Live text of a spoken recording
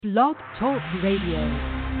Blog Talk Radio.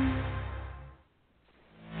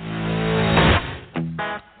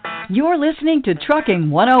 You're listening to Trucking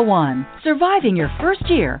 101, Surviving Your First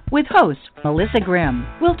Year with host Melissa Grimm.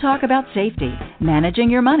 We'll talk about safety, managing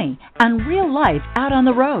your money, and real life out on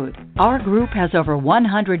the road. Our group has over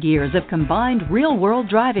 100 years of combined real-world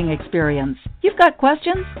driving experience. You've got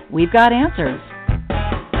questions? We've got answers.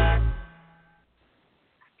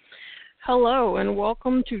 Hello and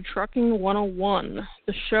welcome to Trucking 101,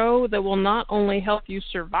 the show that will not only help you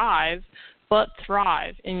survive, but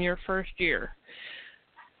thrive in your first year.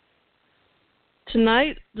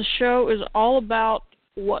 Tonight, the show is all about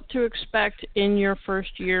what to expect in your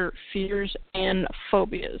first year, fears and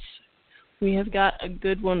phobias. We have got a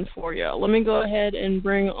good one for you. Let me go ahead and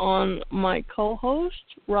bring on my co-host,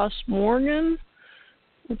 Russ Morgan.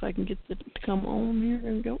 If I can get it to come on here.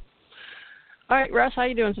 There we go. All right, Russ, how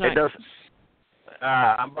you doing tonight? It does.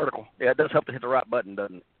 I'm vertical. Yeah, it does help to hit the right button,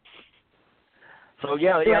 doesn't it? So,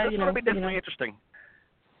 yeah, it's going to be definitely interesting.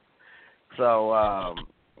 So, of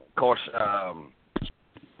course,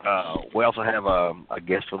 we also have a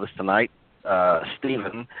guest with us tonight,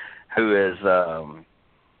 Stephen, who is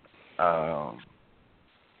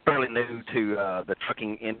fairly new to the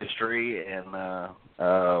trucking industry, and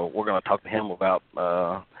we're going to talk to him about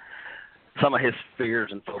some of his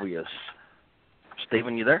fears and phobias.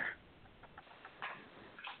 Stephen, you there?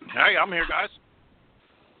 Hey, I'm here, guys.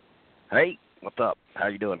 Hey, what's up? How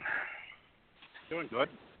you doing? Doing good.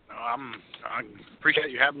 I appreciate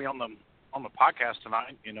you having me on the podcast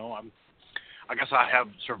tonight. You know, I guess I have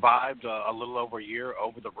survived a little over a year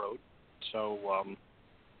over the road. So,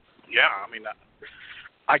 yeah, I mean,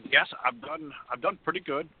 I guess I've done pretty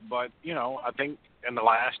good. But you know, I think in the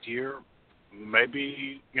last year,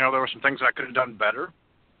 maybe there were some things I could have done better.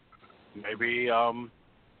 Maybe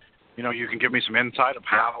you can give me some insight of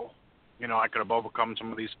how I could have overcome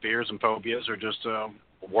some of these fears and phobias, or just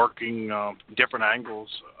working different angles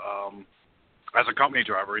as a company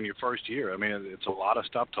driver in your first year. I mean, it's a lot of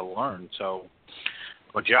stuff to learn. So,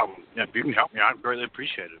 but yeah, if you can help me, I'd greatly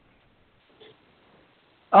appreciate it.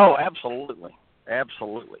 Oh, absolutely,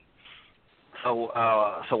 absolutely. So,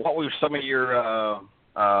 what were some of your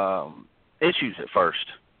issues at first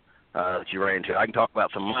that you ran into? I can talk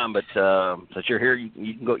about some of mine, but since you're here, you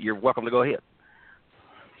can go. You're welcome to go ahead.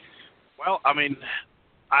 Well, I mean,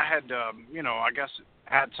 I had, I guess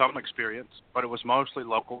had some experience, but it was mostly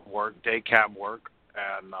local work, day cab work,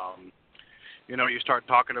 and you start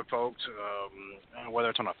talking to folks, whether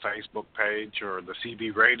it's on a Facebook page or the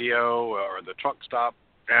CB radio or the truck stop,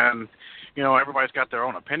 and everybody's got their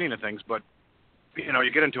own opinion of things, but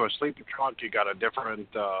you get into a sleeper truck, you got a different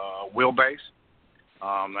wheelbase.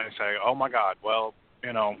 They say, oh my God, well,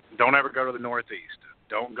 don't ever go to the Northeast,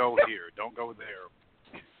 don't go here, don't go there.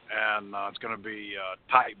 And it's going to be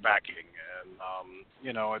tight backing, and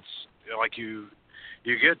it's like you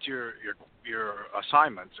get your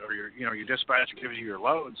assignments, or your dispatcher gives you your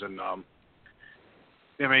loads, and I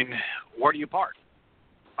mean, where do you park?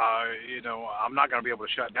 I'm not going to be able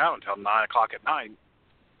to shut down until 9 o'clock at night,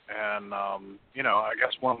 and I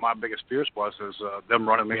guess one of my biggest fears is them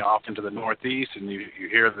running me off into the Northeast, and you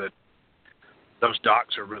hear that those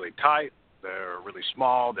docks are really tight. They're really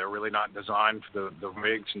small. They're really not designed for the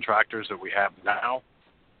rigs and tractors that we have now.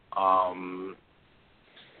 And,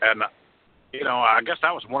 I guess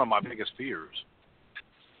that was one of my biggest fears.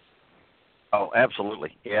 Oh,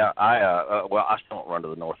 absolutely. Yeah, I still don't run to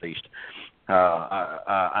the Northeast.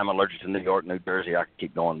 I'm allergic to New York, New Jersey. I could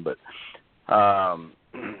keep going, but, yeah,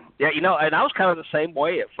 and I was kind of the same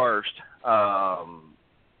way at first. I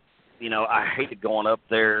hated going up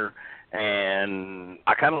there. And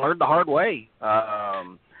I kind of learned the hard way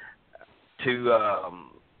to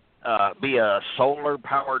be a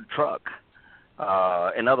solar-powered truck.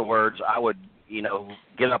 In other words, I would,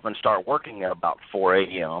 get up and start working at about 4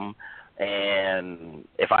 a.m., and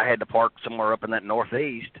if I had to park somewhere up in that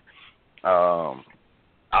Northeast, I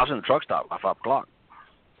was in the truck stop by 5 o'clock.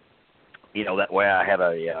 That way I had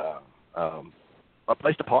a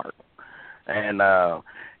place to park. And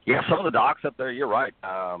yeah, some of the docks up there, you're right.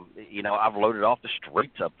 I've loaded off the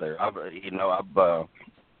streets up there.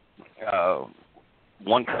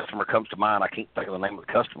 One customer comes to mind. I can't think of the name of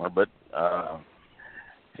the customer, but,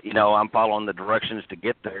 I'm following the directions to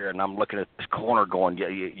get there, and I'm looking at this corner going,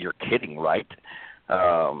 you're kidding, right?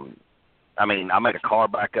 I made a car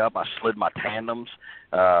back up. I slid my tandems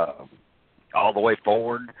all the way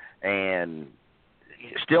forward, and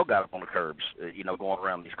still got up on the curbs, going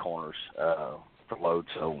around these corners for load.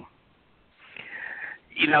 So,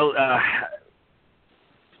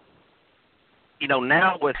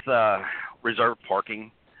 now with reserved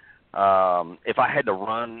parking, if I had to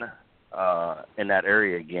run in that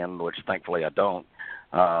area again, which thankfully I don't,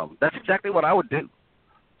 that's exactly what I would do.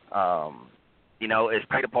 Is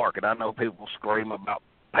pay to park, and I know people scream about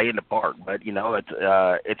paying to park, but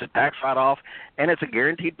it's a tax write-off, and it's a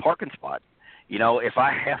guaranteed parking spot. If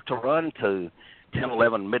I have to run to 10,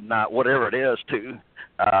 11, midnight, whatever it is,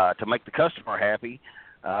 to make the customer happy,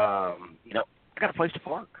 I got a place to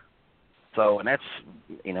park. So, and that's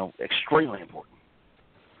extremely important.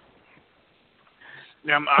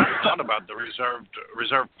 Yeah, I thought about the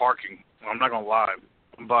reserved parking. I'm not gonna lie,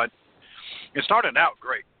 but it started out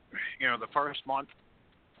great. The first month,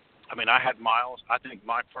 I had miles. I think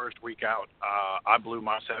my first week out, I blew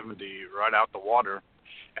my 70 right out the water,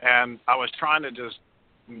 and I was trying to just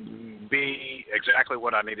be exactly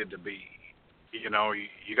what I needed to be. You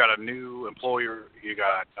got a new employer, you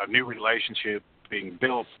got a new relationship being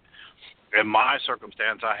built. In my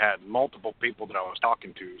circumstance, I had multiple people that I was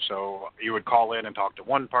talking to. So you would call in and talk to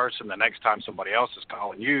one person. The next time somebody else is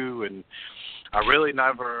calling you. And I really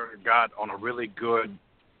never got on a really good,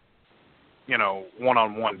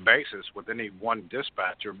 one-on-one basis with any one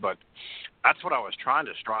dispatcher. But that's what I was trying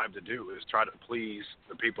to strive to do, is try to please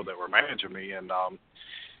the people that were managing me. And,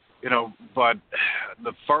 but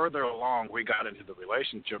the further along we got into the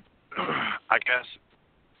relationship, I guess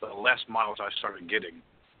the less miles I started getting.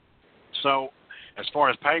 So as far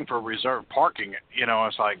as paying for reserved parking,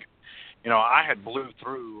 it's like, I had blew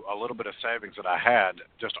through a little bit of savings that I had,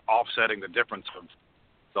 just offsetting the difference of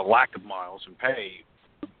the lack of miles and pay,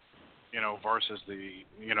 versus the,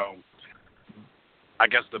 I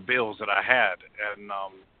guess the bills that I had. And,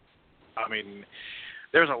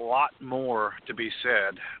 there's a lot more to be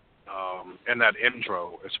said in that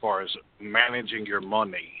intro as far as managing your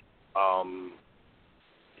money.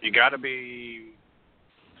 You got to be,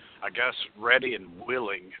 I guess, ready and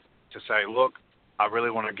willing to say, look, I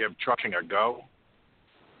really want to give trucking a go.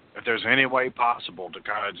 If there's any way possible to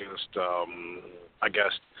kind of just, I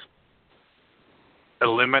guess,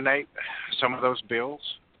 eliminate some of those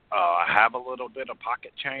bills, have a little bit of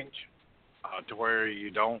pocket change to where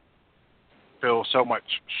you don't feel so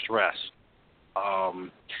much stress.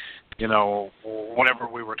 Whenever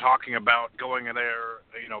we were talking about going in there,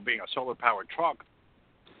 being a solar-powered truck,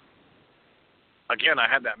 again, I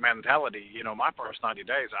had that mentality, my first 90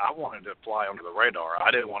 days, I wanted to fly under the radar.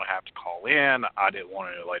 I didn't want to have to call in. I didn't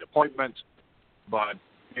want any late appointments. But,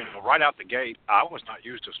 right out the gate, I was not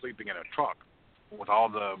used to sleeping in a truck with all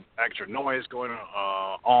the extra noise going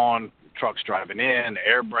on, trucks driving in,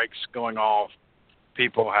 air brakes going off,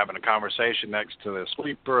 people having a conversation next to the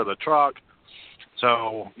sleeper of the truck.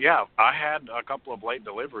 So, yeah, I had a couple of late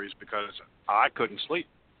deliveries because I couldn't sleep.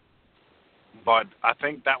 But I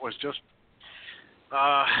think that was just,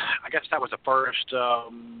 I guess that was the first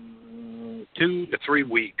 2 to 3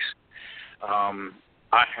 weeks.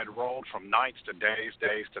 I had rolled from nights to days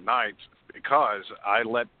to nights, because I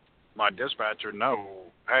let my dispatcher know,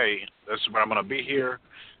 hey, this is when I'm going to be here.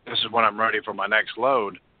 This is when I'm ready for my next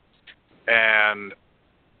load. And,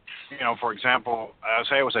 for example,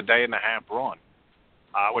 say it was a day and a half run.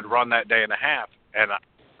 I would run that day and a half, and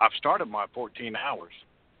I've started my 14 hours.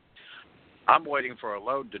 I'm waiting for a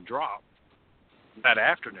load to drop that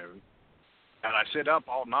afternoon, and I sit up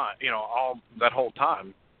all night, all that whole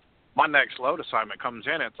time. My next load assignment comes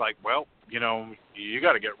in, it's like, well, you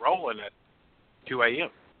got to get rolling at 2 a.m.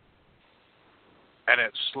 And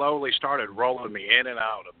it slowly started rolling me in and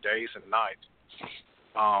out of days and nights.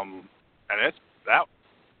 And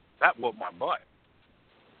that whooped my butt.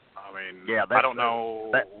 Yeah, I don't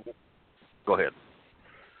know. Go ahead.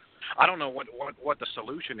 I don't know what the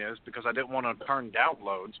solution is, because I didn't want to turn down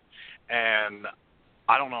loads, and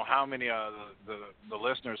I don't know how many of the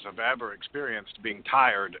listeners have ever experienced being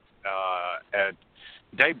tired at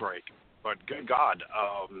daybreak. But good God,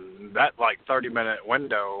 that 30-minute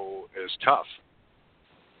window is tough.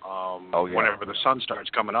 Whenever the sun starts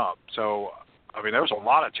coming up. So, there was a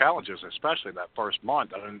lot of challenges, especially that first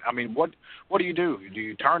month. What do you do? Do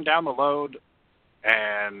you turn down the load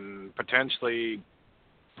and potentially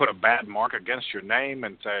put a bad mark against your name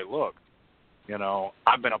and say, look,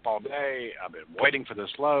 I've been up all day. I've been waiting for this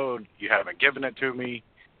load. You haven't given it to me.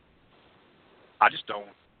 I just don't.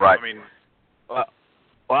 Right. Well,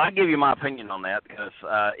 I'll give you my opinion on that, because,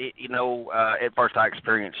 at first I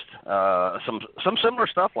experienced some similar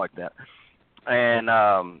stuff like that. And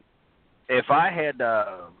if I had,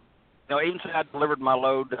 even say I delivered my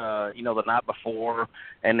load, the night before,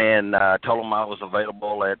 and then told them I was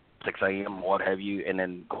available at 6 a.m., what have you, and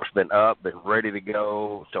then, of course, been up, been ready to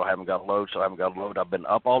go, still haven't got a load, I've been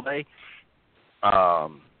up all day.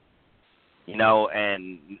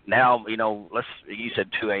 and now, you said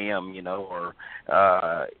 2 a.m., or,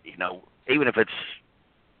 even if it's,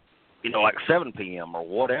 like 7 p.m. or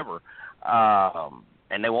whatever,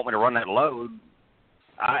 and they want me to run that load,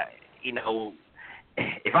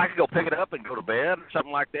 if I could go pick it up and go to bed or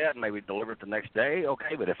something like that and maybe deliver it the next day,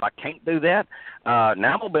 okay. But if I can't do that, now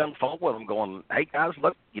I'm going to be on the phone with them going, hey, guys,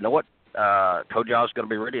 look, you know what? Told you I was going to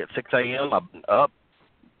be ready at 6 a.m. I've been up,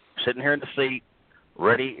 sitting here in the seat,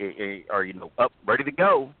 ready, or, up, ready to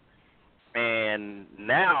go. And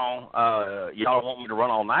now y'all want me to run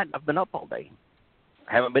all night. I've been up all day.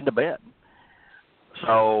 I haven't been to bed.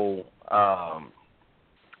 So, I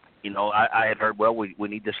had heard, well, we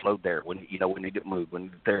need this load there. We need it moved. We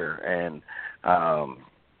need it there. And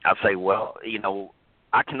I'd say, well,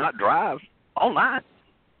 I cannot drive all night.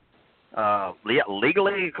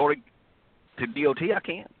 Legally, according to DOT, I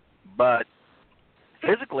can. But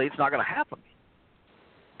physically, it's not going to happen.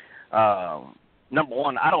 Number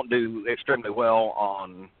one, I don't do extremely well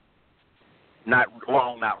on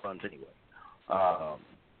long night runs anyway.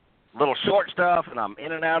 Little short stuff, and I'm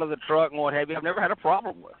in and out of the truck and what have you, I've never had a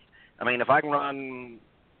problem with. I mean, if I can run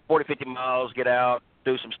 40, 50 miles, get out,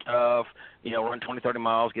 do some stuff, run 20, 30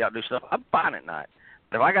 miles, get out, do stuff, I'm fine at night.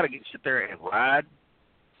 But if I got to sit there and ride,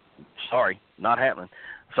 sorry, not happening.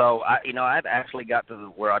 So, I'd actually got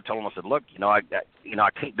to where I told them, I said, look, I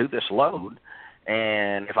can't do this load.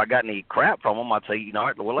 And if I got any crap from them, I'd say, all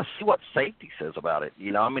right, well, let's see what safety says about it.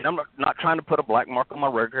 I'm not trying to put a black mark on my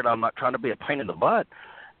record. I'm not trying to be a pain in the butt.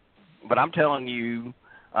 But I'm telling you,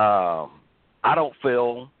 I don't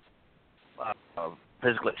feel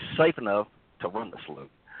physically safe enough to run this load.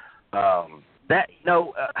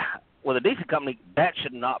 With a decent company, that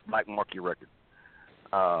should not black mark your record.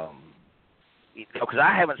 Because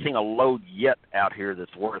I haven't seen a load yet out here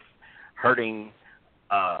that's worth hurting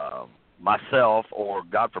myself or,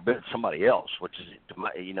 God forbid, somebody else, which is,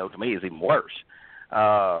 to me is even worse.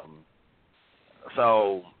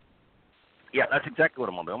 So, yeah, that's exactly what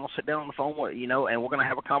I'm going to do. I'm going to sit down on the phone with, and we're going to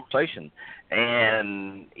have a conversation.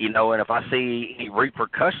 And, and if I see any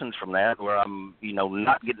repercussions from that where I'm,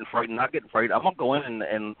 not getting freight, I'm going to go in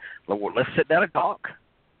and let's sit down and talk.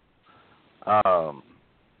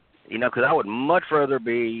 Because I would much rather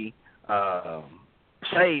be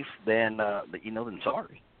safe than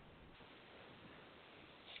sorry.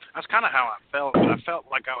 That's kind of how I felt. I felt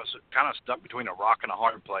like I was kind of stuck between a rock and a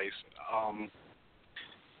hard place.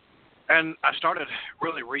 And I started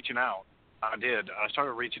really reaching out. I did. I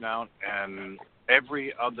started reaching out, and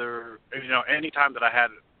every other, any time that I had,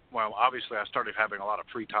 well, obviously I started having a lot of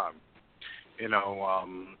free time.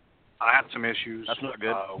 I had some issues. That's not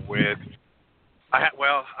good. I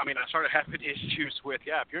started having issues with,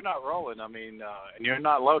 if you're not rolling, and you're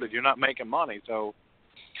not loaded, you're not making money. So,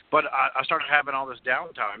 but I started having all this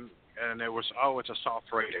downtime, and it was, it's a soft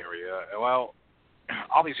freight area. Well,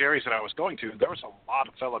 all these areas that I was going to, there was a lot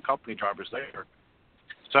of fellow company drivers there.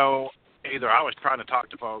 So either I was trying to talk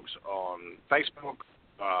to folks on Facebook,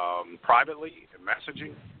 privately, and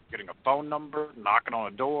messaging, getting a phone number, knocking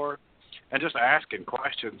on a door, and just asking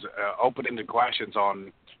questions, open-ended questions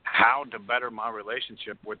on how to better my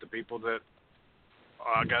relationship with the people that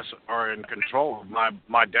I guess are in control of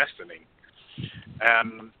my destiny.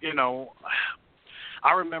 And,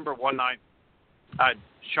 I remember one night I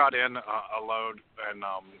shot in a load and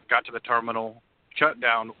got to the terminal, shut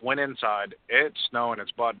down, went inside. It's snowing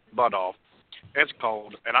its butt off. It's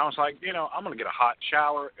cold. And I was like, I'm going to get a hot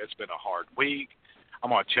shower. It's been a hard week.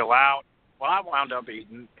 I'm going to chill out. Well, I wound up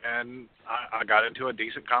eating, and I got into a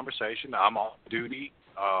decent conversation. I'm on duty.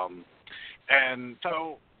 And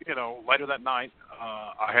so, later that night,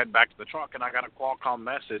 I head back to the truck, and I got a Qualcomm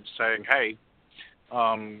message saying, hey,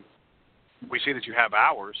 we see that you have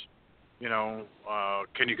hours.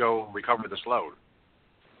 Can you go recover this load?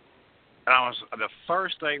 And the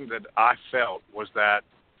first thing that I felt was that,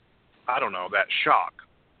 that shock.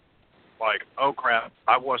 Like, oh, crap,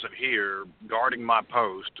 I wasn't here guarding my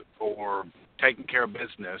post or taking care of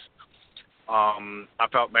business. I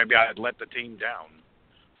felt maybe I had let the team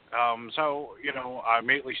down. So, I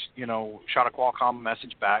immediately, shot a Qualcomm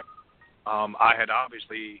message back. I had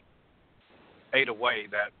obviously ate away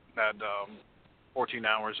that 14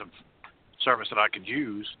 hours of service that I could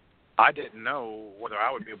use. I didn't know whether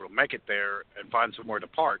I would be able to make it there and find somewhere to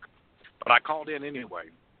park, but I called in anyway.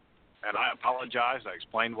 And I apologized. I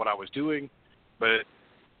explained what I was doing, but,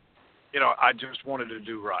 I just wanted to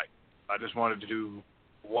do right. I just wanted to do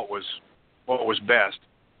what was best.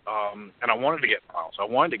 And I wanted to get miles. I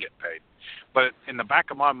wanted to get paid. But in the back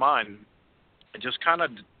of my mind, it just kind of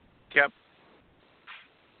kept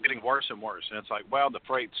getting worse and worse. And it's like, well, the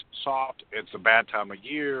freight's soft. It's a bad time of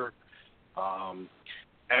year.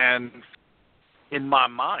 And in my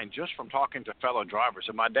mind, just from talking to fellow drivers,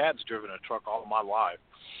 and my dad's driven a truck all my life.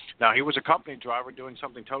 Now, he was a company driver doing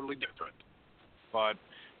something totally different. But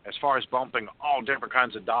as far as bumping all different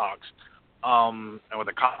kinds of docks, and with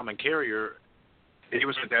a common carrier, he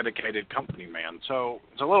was a dedicated company man. So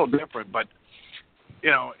it's a little different. But,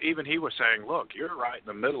 even he was saying, look, you're right in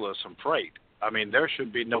the middle of some freight. I mean, there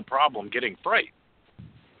should be no problem getting freight.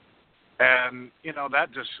 And,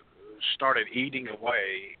 that just started eating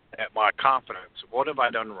away at my confidence. What have I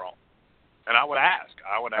done wrong? And I would ask,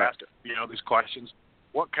 these questions.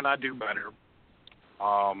 What can I do better?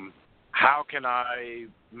 How can I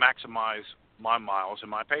maximize my miles and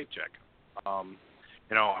my paycheck?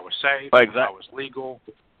 I was safe. Exactly. I was legal.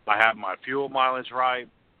 I had my fuel mileage right.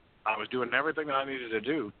 I was doing everything that I needed to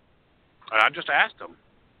do. And I just asked them,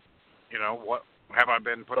 what have I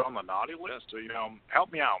been put on the naughty list? Or,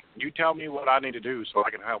 help me out. You tell me what I need to do so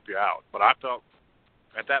I can help you out. But I felt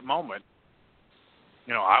at that moment,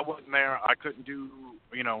 I wasn't there. I couldn't do,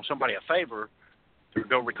 somebody a favor to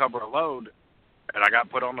go recover a load, and I got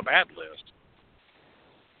put on the bad list.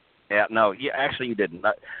 Yeah, no, actually you didn't.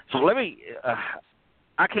 So let me.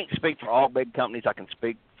 I can't speak for all big companies. I can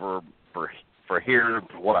speak for here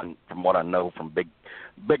from what I know from the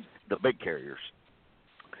big carriers.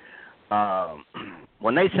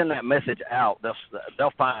 When they send that message out,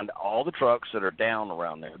 they'll find all the trucks that are down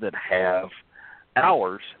around there that have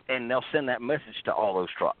hours, and they'll send that message to all those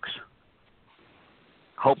trucks,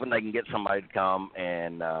 hoping they can get somebody to come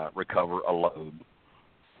and recover a load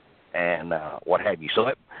and what have you.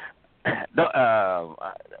 So I don't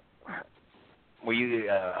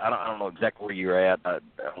know exactly where you're at. I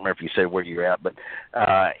don't remember if you said where you're at, but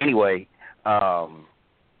anyway,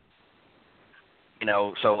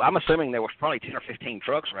 so I'm assuming there was probably 10 or 15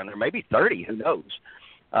 trucks around there, maybe 30, who knows,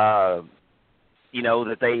 that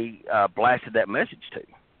they blasted that message to.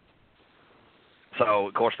 So,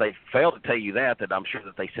 of course, they failed to tell you that I'm sure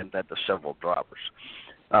that they sent that to several drivers.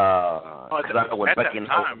 At that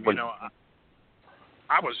time,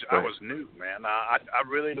 I was new, man. I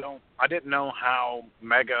really I didn't know how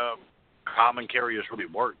mega common carriers really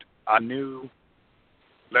worked. I knew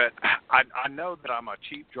that I know that I'm a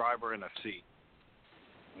cheap driver in a seat.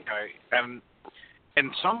 Okay, and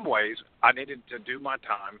in some ways I needed to do my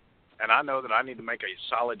time, and I know that I need to make a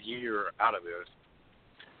solid year out of this.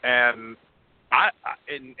 And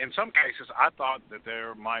in some cases, I thought that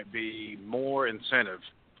there might be more incentive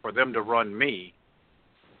for them to run me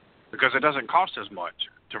because it doesn't cost as much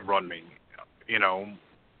to run me,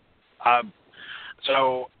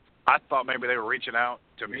 So I thought maybe they were reaching out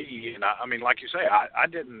to me, and I mean, like you say, I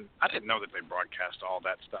didn't know that they broadcast all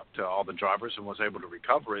that stuff to all the drivers and was able to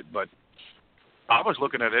recover it. But I was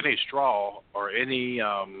looking at any straw or any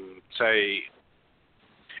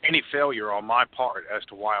any failure on my part as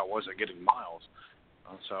to why I wasn't getting miles.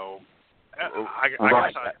 So I guess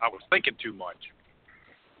I was thinking too much.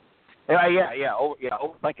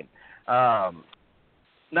 Overthinking.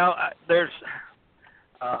 Now, there's,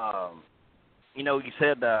 you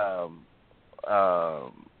said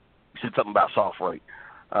something about soft freight.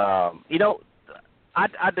 I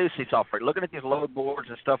do see soft freight. Looking at these load boards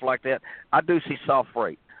and stuff like that, I do see soft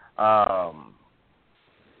freight. But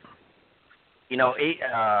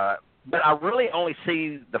I really only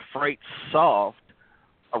see the freight soft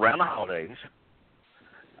around the holidays.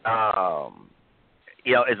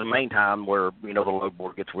 Is the main time where, the load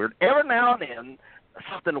board gets weird. Every now and then,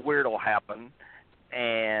 something weird will happen,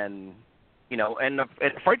 and, and the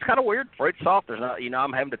freight's kind of weird. Freight's soft. There's not,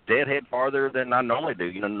 I'm having to deadhead farther than I normally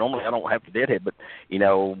do. Normally I don't have to deadhead, but,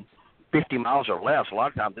 50 miles or less, a lot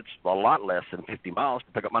of times it's a lot less than 50 miles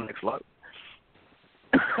to pick up my next load.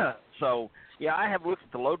 So, I have looked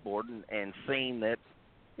at the load board and seen that,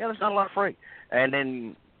 there's not a lot of freight. And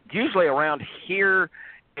then usually around here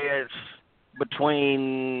it's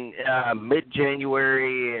between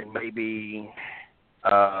mid-January and maybe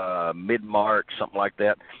mid-March, something like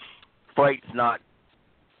that. Freight's doesn't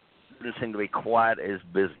seem to be quite as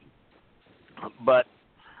busy. But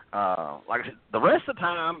like I said, the rest of the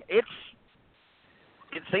time it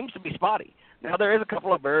seems to be spotty. Now there is a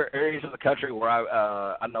couple of areas of the country where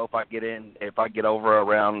I know if I get over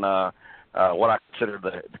around what I consider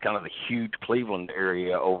the kind of the huge Cleveland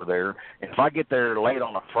area over there, and if I get there late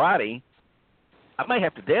on a Friday, I may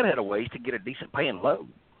have to deadhead a ways to get a decent paying load.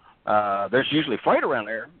 There's usually freight around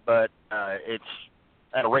there, but it's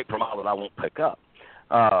at a rate per mile that I won't pick up.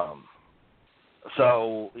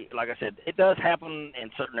 So, like I said, it does happen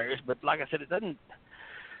in certain areas, but like I said, it doesn't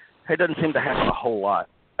seem to happen a whole lot.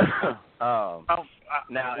 Now,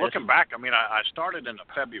 looking back, I mean, I started in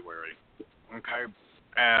February, okay,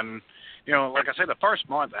 and like I said, the first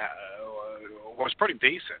month was pretty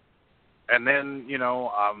decent. And then,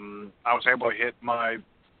 I was able to hit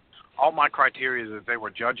all my criteria that they were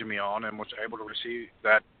judging me on, and was able to receive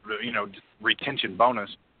that, retention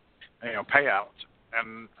bonus, payouts.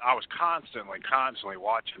 And I was constantly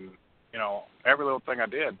watching, every little thing I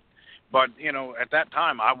did. But, at that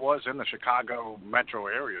time, I was in the Chicago metro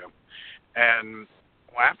area. And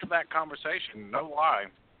after that conversation, no lie,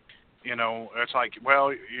 it's like,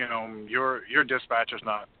 well, your dispatcher's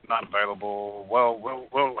not available. Well,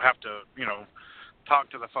 we'll have to, talk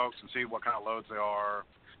to the folks and see what kind of loads they are.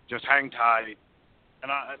 Just hang tight.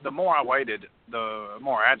 And the more I waited, the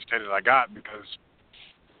more agitated I got, because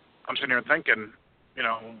I'm sitting here thinking,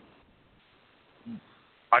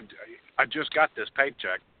 I just got this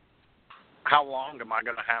paycheck. How long am I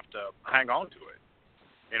going to have to hang on to it?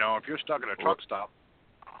 If you're stuck at a truck stop,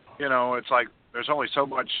 it's like there's only so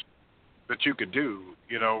much that you could do.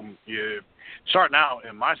 You starting out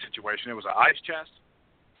in my situation, it was an ice chest.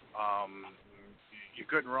 You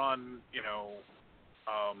couldn't run,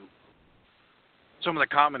 some of the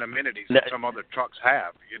common amenities that some other trucks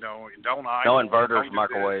have. Don't I? No inverters,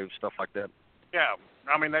 microwaves, stuff like that. Yeah,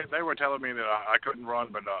 I mean they were telling me that I couldn't run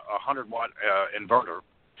but a 100-watt inverter,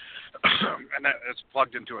 and it's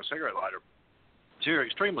plugged into a cigarette lighter. So you're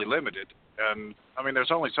extremely limited, and I mean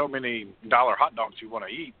there's only so many dollar hot dogs you want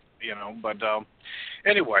to eat. But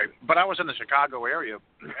anyway, but I was in the Chicago area,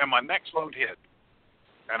 and my next load hit.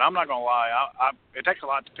 And I'm not going to lie, it takes a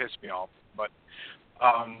lot to piss me off. But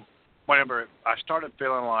whenever I started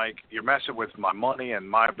feeling like you're messing with my money and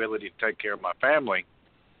my ability to take care of my family,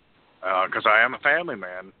 because I am a family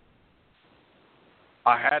man,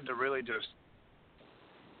 I had to really just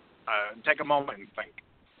take a moment and think.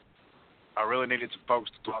 I really needed some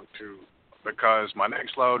folks to talk to, because my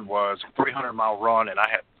next load was a 300-mile run, and I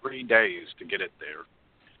had 3 days to get it there.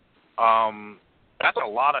 That's a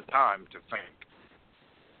lot of time to think.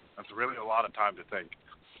 That's really a lot of time to think.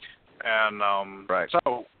 And right.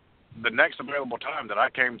 So the next available time that I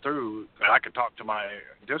came through that I could talk to my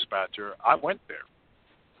dispatcher, I went there.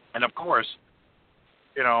 And, of course,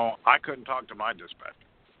 I couldn't talk to my dispatcher.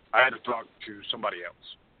 I had to talk to somebody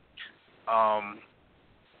else.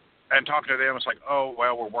 And talking to them, it's like, oh,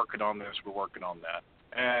 well, we're working on this, we're working on that.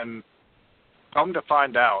 And come to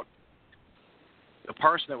find out, the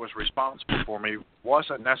person that was responsible for me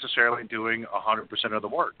wasn't necessarily doing 100% of the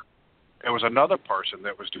work. It was another person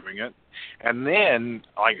that was doing it. And then,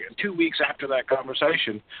 like 2 weeks after that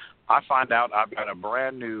conversation, I find out I've got a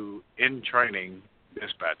brand new in-training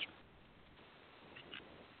dispatcher.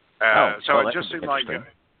 So it just seemed like, it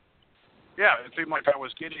seemed like I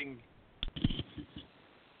was getting,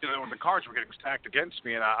 the cards were getting stacked against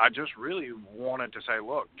me, and I just really wanted to say,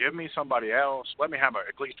 look, give me somebody else. Let me have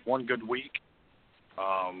at least one good week.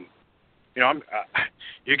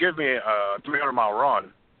 You give me a 300-mile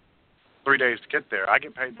run, 3 days to get there, I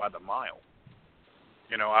get paid by the mile.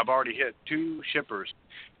 I've already hit 2 shippers,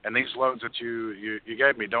 and these loads that you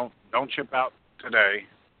gave me don't ship out today.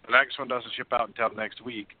 The next one doesn't ship out until next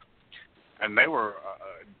week. And they were,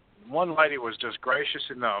 one lady was just gracious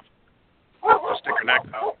enough to stick her neck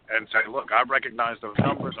out and say, look, I recognize those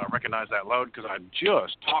numbers, I recognize that load because I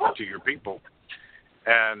just talked to your people.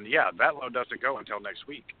 And, yeah, that load doesn't go until next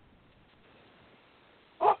week.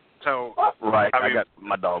 So, right, I got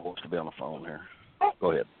my dog wants to be on the phone here.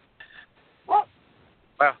 Go ahead. Well,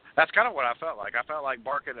 that's kind of what I felt like. I felt like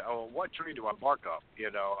barking, what tree do I bark up,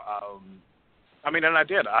 and I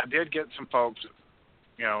did. I did get some folks,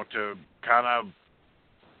 to kind of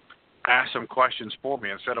ask some questions for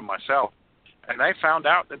me instead of myself. And they found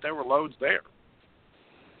out that there were loads there.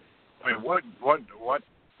 I mean, what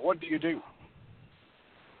do you do?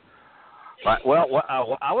 Right. Well,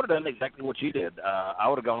 I would have done exactly what you did. I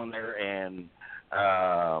would have gone in there and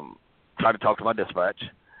tried to talk to my dispatch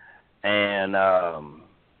and,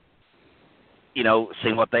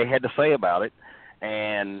 see what they had to say about it.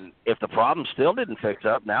 And if the problem still didn't fix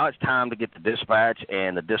up, now it's time to get the dispatch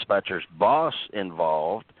and the dispatcher's boss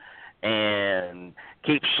involved and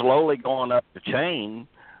keep slowly going up the chain,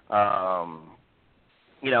 until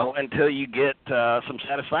you get some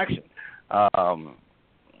satisfaction. I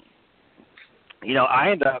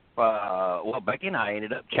ended up, Becky and I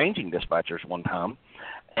ended up changing dispatchers one time,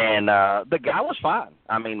 and the guy was fine.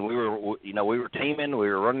 I mean, we were teaming, we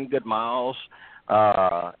were running good miles,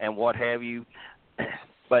 and what have you.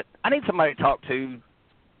 But I need somebody to talk to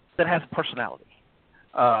that has personality.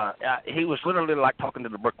 He was literally like talking to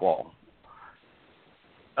the brick wall.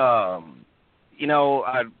 I'd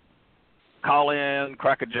call in,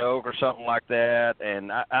 crack a joke or something like that,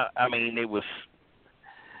 and I mean, it was.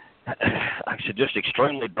 I said, just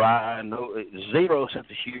extremely dry, no, zero sense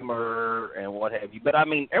of humor and what have you. But I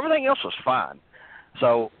mean, everything else was fine.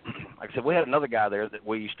 So, like I said, we had another guy there that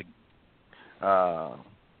we used to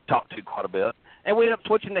talk to quite a bit, and we ended up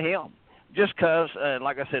switching to him. Just because,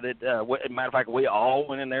 like I said, matter of fact, we all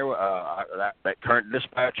went in there. That current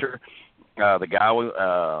dispatcher, the guy,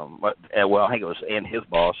 well, I think it was and his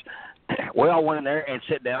boss. We all went in there and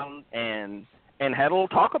sit down and had a little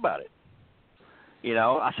talk about it. You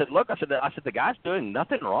know, I said, look, I said the guy's doing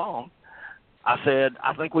nothing wrong. I said,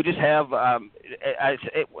 I think we just have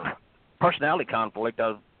personality conflict.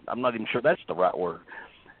 I'm not even sure that's the right word.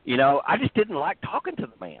 You know, I just didn't like talking to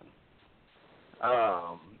the man.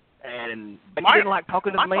 And I didn't like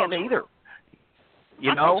talking to the man either.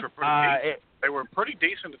 You know, they were pretty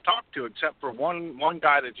decent to talk to, except for one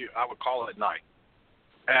guy that I would call at night.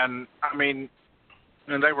 And I mean,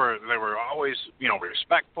 and they were always, you know,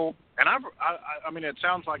 respectful. And I mean, it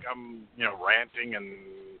sounds like I'm, you know, ranting and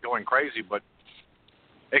going crazy, but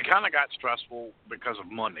it kind of got stressful because of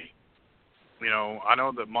money. You know, I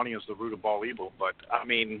know that money is the root of all evil, but I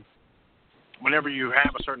mean, whenever you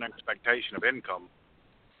have a certain expectation of income,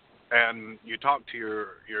 and you talk to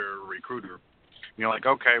your recruiter, you're like,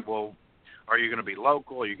 okay, well, are you going to be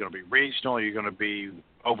local? Are you going to be regional? Are you going to be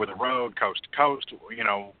over the road, coast to coast? You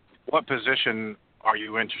know, what position are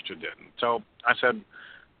you interested in? So I said,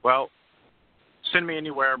 well, send me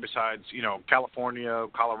anywhere besides, you know, California,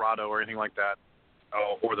 Colorado, or anything like that,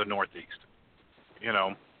 or the Northeast. You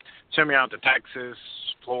know, send me out to Texas,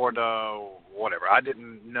 Florida, whatever. I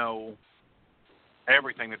didn't know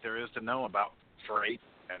everything that there is to know about freight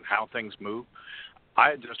and how things move.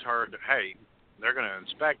 I had just heard, hey, they're going to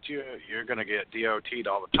inspect you. You're going to get DOT'd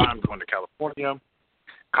all the time going to California,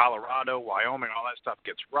 Colorado, Wyoming. All that stuff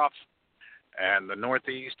gets rough. And the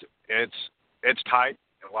Northeast, it's tight,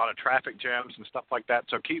 a lot of traffic jams and stuff like that.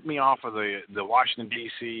 So keep me off of the Washington,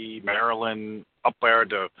 D.C., Maryland, up there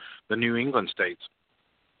to the New England states.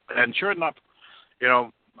 And sure enough, you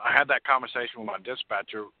know, I had that conversation with my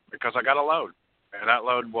dispatcher because I got a load. And that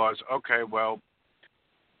load was, okay, well,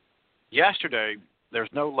 yesterday there's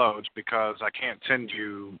no loads because I can't send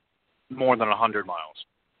you more than 100 miles.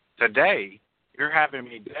 Today, you're having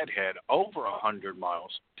me deadhead over 100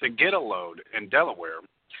 miles to get a load in Delaware,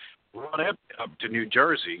 run it up to New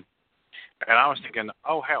Jersey, and I was thinking,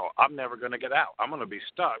 oh, hell, I'm never going to get out. I'm going to be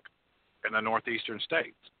stuck in the northeastern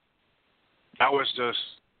states. That was just,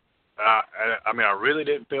 I mean, I really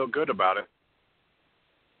didn't feel good about it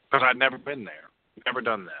because I'd never been there, never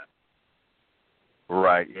done that.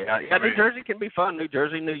 Right. Yeah. Yeah. New Jersey can be fun. New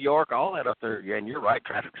Jersey, New York, all that up there. Yeah, and you're right.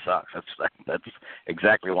 Traffic sucks. That's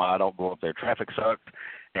exactly why I don't go up there. Traffic sucks,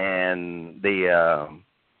 and the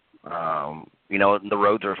you know, the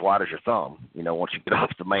roads are as wide as your thumb. You know, once you get off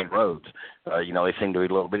the main roads, you know, they seem to be a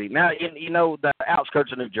little bitty. Now, you know, the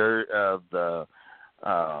outskirts of New Jersey,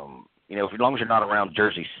 you know, as long as you're not around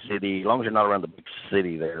Jersey City, as long as you're not around the big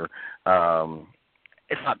city there,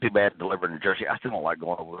 it's not too bad to deliver in New Jersey. I still don't like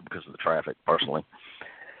going over because of the traffic, personally.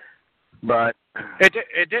 But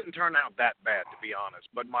it didn't turn out that bad, to be honest.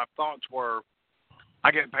 But my thoughts were,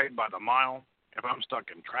 I get paid by the mile. If I'm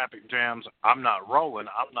stuck in traffic jams, I'm not rolling.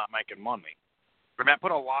 I'm not making money. And that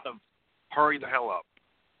put a lot of hurry the hell up.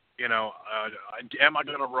 You know, am I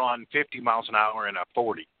going to run 50 miles an hour in a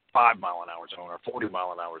 45-mile-an-hour zone or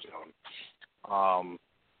 40-mile-an-hour zone?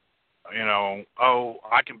 You know, oh,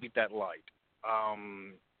 I can beat that light.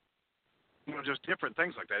 You know, just different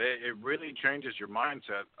things like that. It really changes your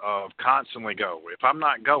mindset of constantly go. If I'm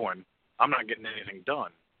not going, I'm not getting anything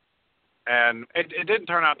done. And it didn't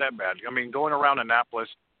turn out that bad. I mean, going around Annapolis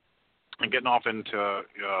and getting off into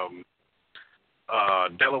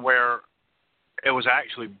Delaware, it was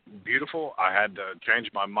actually beautiful. I had to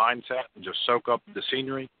change my mindset and just soak up the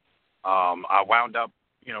scenery. I wound up,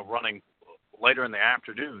 you know, running later in the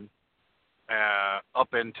afternoon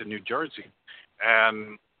up into New Jersey,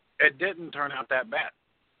 and it didn't turn out that bad.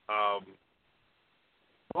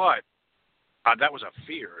 But that was a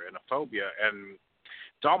fear and a phobia, and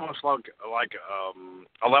it's almost like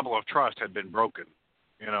a level of trust had been broken.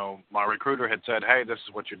 You know, my recruiter had said, hey, this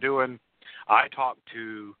is what you're doing. I talked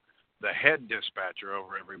to the head dispatcher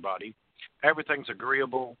over everybody. Everything's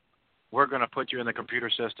agreeable. We're going to put you in the computer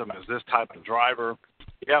system as this type of driver.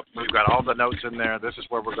 Yep, we've got all the notes in there. This is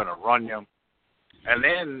where we're going to run you. And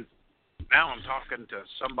then now I'm talking to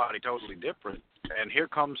somebody totally different, and here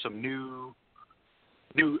comes some new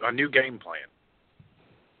game plan.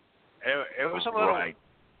 It was a little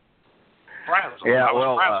frazzled. Yeah, I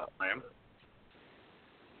was frazzled, man.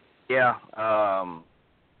 Yeah.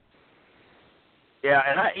 Yeah,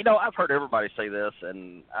 and I've heard everybody say this,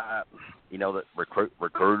 and that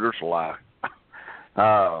recruiters lie.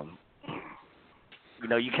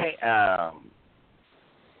 You can't.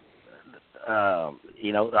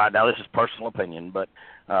 Now this is personal opinion, but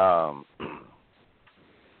I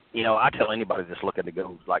tell anybody that's looking to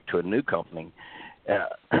go to a new company,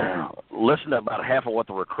 listen to about half of what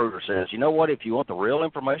the recruiter says. You know what? If you want the real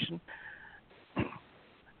information,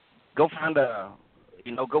 go find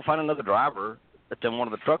another driver that's in one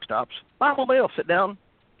of the truck stops. Buy them a bill, sit down,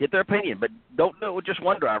 get their opinion, but don't do it with just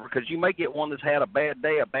one driver, because you may get one that's had a bad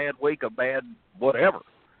day, a bad week, a bad whatever,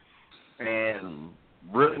 and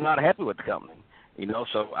really not happy with the company.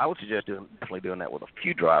 So I would suggest definitely doing that with a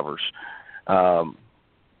few drivers.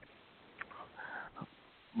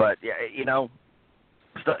 But yeah, in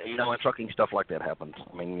trucking, stuff like that happens.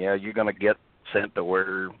 I mean, yeah, you're going to get sent to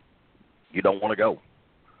where you don't want to go.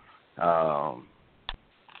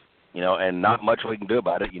 And not much we can do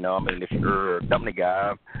about it. If you're a company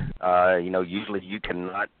guy, usually you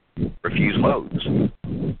cannot refuse loads.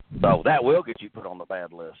 So that will get you put on the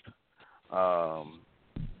bad list.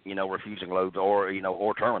 Refusing loads or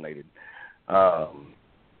terminated.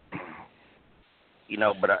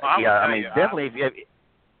 Definitely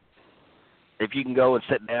if you can go and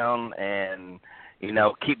sit down and,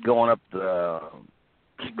 keep going up the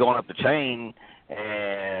chain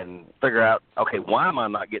and figure out, okay, why am I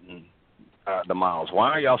not getting the miles?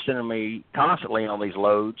 Why are y'all sending me constantly on these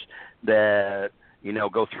loads that,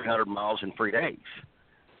 go 300 miles in 3 days?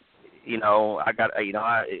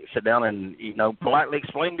 I sit down and, politely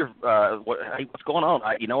explain what's going on.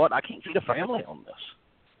 I can't feed a family on this.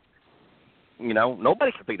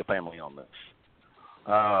 Nobody can feed a family on this.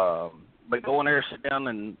 But go in there, sit down,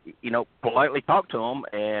 and politely talk to them,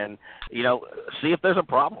 and see if there's a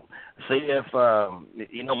problem. See if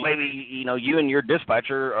maybe you and your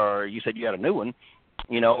dispatcher, or you said you had a new one,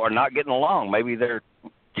 are not getting along. Maybe they're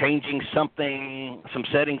changing some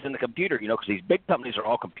settings in the computer. Because these big companies are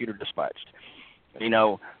all computer dispatched.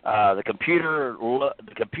 The computer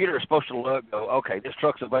is supposed to go, okay, this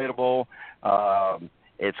truck's available.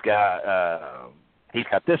 It's got. He's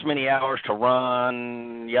got this many hours to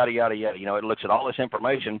run, yada, yada, yada. It looks at all this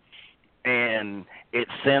information, and it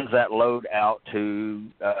sends that load out to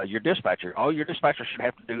your dispatcher. All your dispatcher should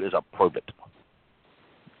have to do is approve it,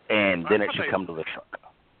 and then it should come to the truck.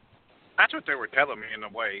 That's what they were telling me in a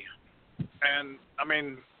way. And,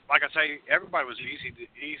 like I say, everybody was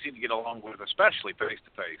easy to get along with, especially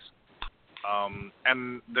face-to-face.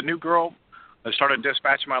 And the new girl that started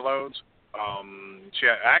dispatching my loads, she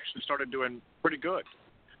actually started doing pretty good.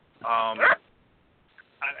 And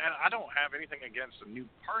I don't have anything against a new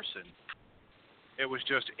person. It was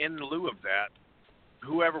just in lieu of that,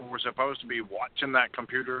 whoever was supposed to be watching that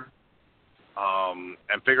computer and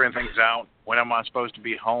figuring things out, when am I supposed to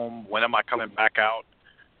be home, when am I coming back out,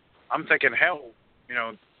 I'm thinking, hell,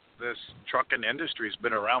 this trucking industry's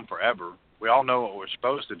been around forever. We all know what we're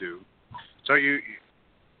supposed to do. So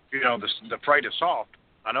the freight is soft.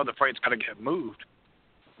 I know the freight's got to get moved,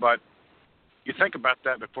 but you think about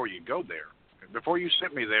that before you go there. Before you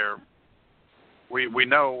sent me there, we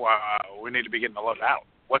know we need to be getting the load out.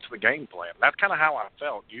 What's the game plan? That's kind of how I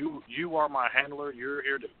felt. You are my handler. You're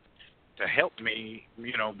here to help me,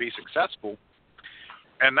 be successful.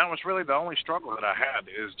 And that was really the only struggle that I had,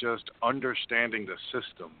 is just understanding the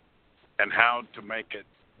system and how to make it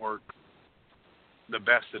work the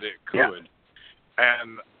best that it could. Yeah.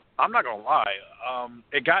 And I'm not gonna lie,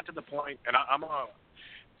 it got to the point, and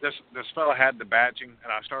this fella had the badging,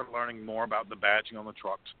 and I started learning more about the badging on the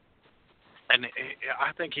trucks. And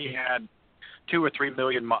I think he had 2 or 3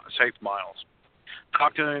 million safe miles.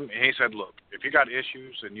 Talked to him, and he said, "Look, if you got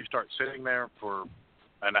issues and you start sitting there for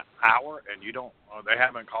an hour and they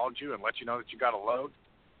haven't called you and let you know that you got a load,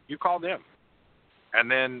 you call them.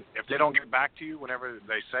 And then if they don't get back to you whenever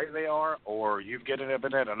they say they are, or you get it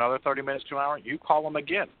another 30 minutes to an hour, you call them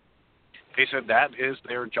again." He said that is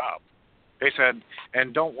their job. He said,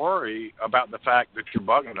 and don't worry about the fact that you're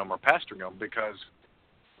bugging them or pestering them, because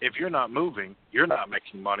if you're not moving, you're not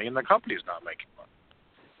making money, and the company's not making money.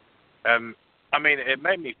 And, it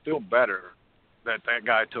made me feel better that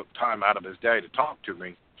guy took time out of his day to talk to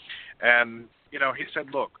me. And, he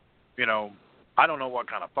said, look, I don't know what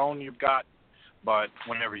kind of phone you've got, but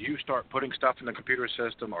whenever you start putting stuff in the computer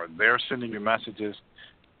system or they're sending you messages,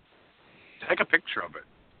 take a picture of it.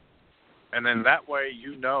 And then that way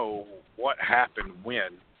you know what happened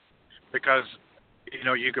when. Because,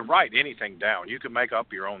 you can write anything down. You can make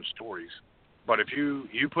up your own stories. But if you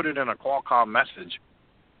put it in a Qualcomm message,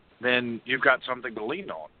 then you've got something to lean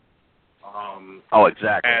on.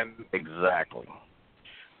 Exactly. Exactly.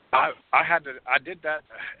 I did that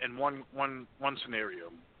in one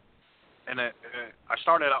scenario, and I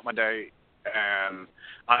started out my day, and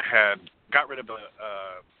I had got rid of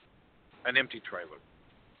an empty trailer,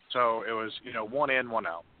 so it was one in, one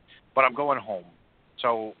out. But I'm going home,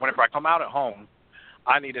 so whenever I come out at home,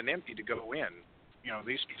 I need an empty to go in.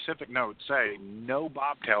 These specific notes say no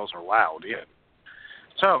bobtails are allowed in.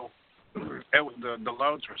 So the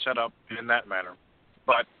loads were set up in that manner,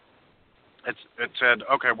 but it said,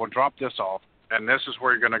 okay, we'll drop this off, and this is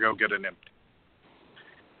where you're going to go get an empty.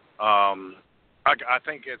 I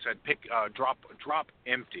think it said drop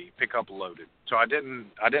empty, pick up loaded. So I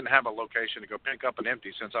didn't have a location to go pick up an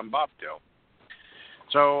empty since I'm bobtail.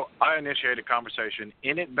 So I initiated a conversation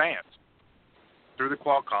in advance through the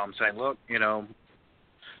Qualcomm saying, look,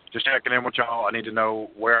 just checking in with y'all. I need to know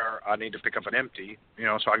where I need to pick up an empty,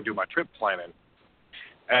 so I can do my trip planning.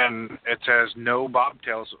 And it says no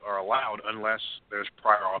bobtails are allowed unless there's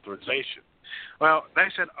prior authorization. Well, they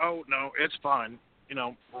said, oh, no, it's fine.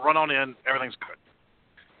 Run on in. Everything's good.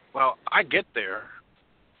 Well, I get there,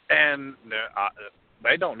 and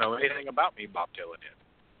they don't know anything about me bobtailing in.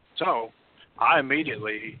 So I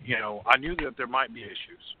immediately, I knew that there might be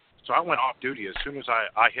issues. So I went off duty as soon as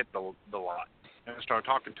I hit the lot and started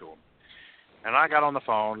talking to them. And I got on the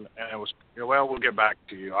phone, and it was, well, we'll get back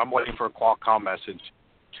to you. I'm waiting for a Qualcomm message.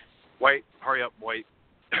 Wait, hurry up, wait.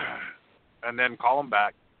 And then call them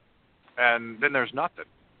back, and then there's nothing.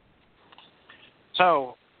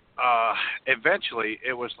 So eventually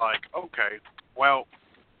it was like, okay, well,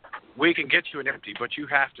 we can get you an empty, but you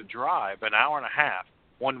have to drive an hour and a half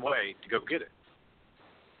one way to go get it.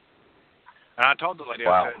 And I told the lady,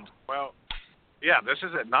 wow. I said, well, yeah, this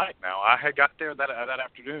is at night now. I had got there that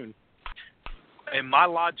afternoon. In my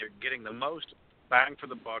logic, getting the most bang for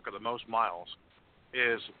the buck or the most miles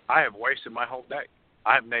is I have wasted my whole day.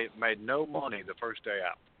 I have made no money the first day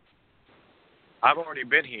out. I've already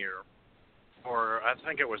been here for, I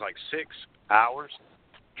think it was like 6 hours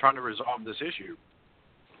trying to resolve this issue.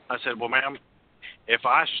 I said, well, ma'am, if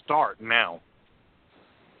I start now,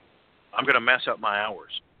 I'm going to mess up my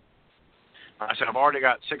hours. I said, I've already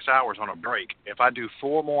got 6 hours on a break. If I do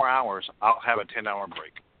 4 more hours, I'll have a 10-hour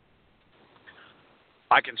break.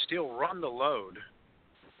 I can still run the load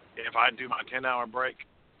if I do my 10-hour break,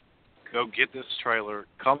 go get this trailer,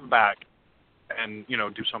 come back, and,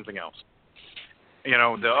 do something else.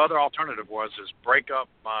 The other alternative is break up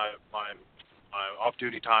my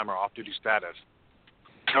off-duty time or off-duty status,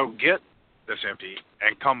 go get this empty,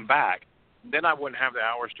 and come back. Then I wouldn't have the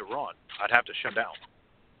hours to run. I'd have to shut down.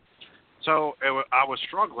 So I was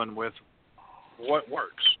struggling with what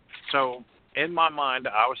works. So in my mind,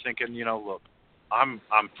 I was thinking, look, I'm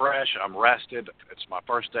fresh, I'm rested, it's my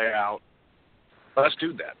first day out. Let's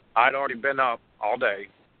do that. I'd already been up all day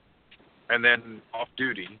and then off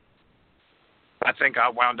duty. I think I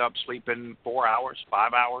wound up sleeping 4 hours,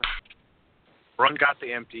 5 hours. Run got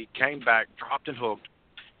the empty, came back, dropped and hooked,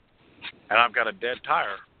 and I've got a dead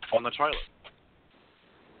tire on the trailer.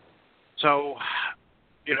 So,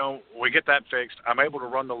 we get that fixed. I'm able to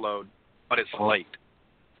run the load, but it's late.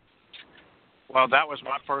 Well, that was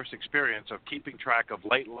my first experience of keeping track of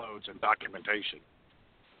late loads and documentation.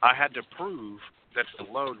 I had to prove that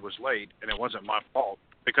the load was late, and it wasn't my fault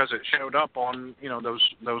because it showed up on,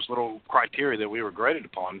 those little criteria that we were graded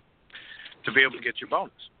upon to be able to get your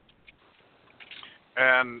bonus.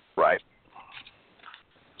 And right.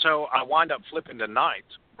 So I wind up flipping to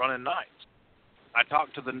nights, running nights. I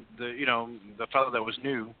talked to the fellow that was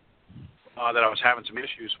new that I was having some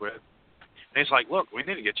issues with, and he's like, "Look, we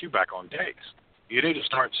need to get you back on days. You need to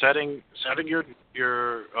start setting your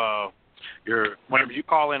whenever you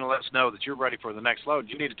call in and let us know that you're ready for the next load.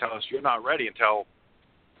 You need to tell us you're not ready until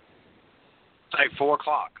say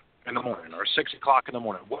 4:00 in the morning or 6:00 in the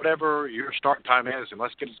morning, whatever your start time is, and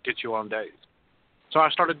let's get you on days." So I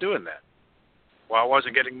started doing that. Well, I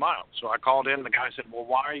wasn't getting miles, so I called in. The guy said, "Well,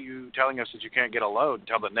 why are you telling us that you can't get a load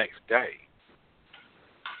until the next day?"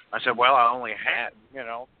 I said, "Well, I only had,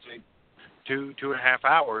 say 2.5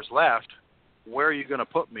 hours left. Where are you going to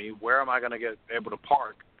put me? Where am I going to get able to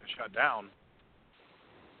park and shut down?"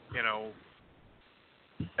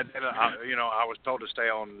 And then I was told to stay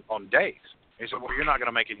on days. He said, "Well, you're not going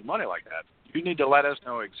to make any money like that. You need to let us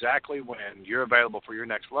know exactly when you're available for your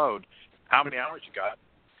next load, how many hours you got,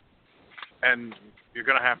 and you're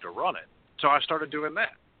going to have to run it." So I started doing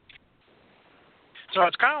that. So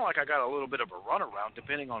it's kind of like I got a little bit of a runaround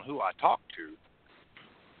depending on who I talk to.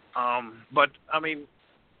 But, I mean,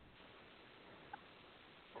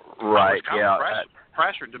 right, I was kind yeah. of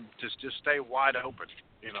pressured to just stay wide open.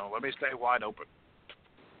 Let me stay wide open.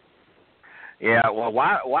 Yeah, well,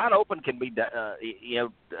 wide open can be,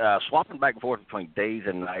 swapping back and forth between days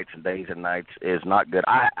and nights is not good.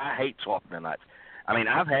 I hate swapping the nights. I mean,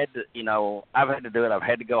 I've had to do it. I've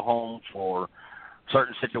had to go home for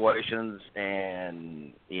certain situations,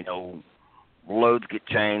 and loads get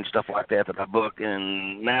changed, stuff like that I book,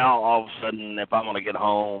 and now all of a sudden, if I'm going to get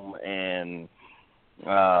home and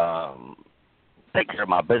take care of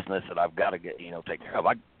my business that I've got to get, take care of,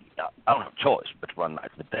 I don't have a choice but to run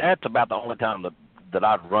nights. But that's about the only time that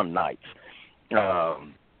I'd run nights. Because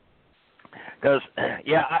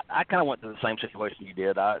I kind of went through the same situation you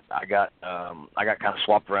did. I got kind of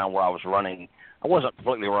swapped around where I was running. I wasn't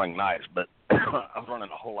completely running nights, but I was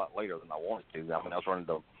running a whole lot later than I wanted to. I mean, I was running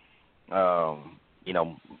to,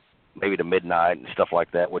 maybe to midnight and stuff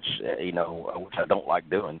like that, which which I don't like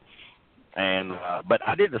doing. And but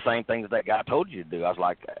I did the same thing that guy told you to do. I was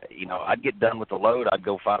like, I'd get done with the load, I'd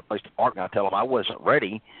go find a place to park, and I'd tell him I wasn't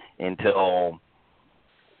ready until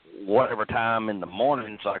whatever time in the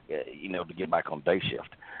morning, so I could, to get back on day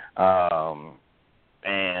shift.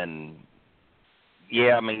 And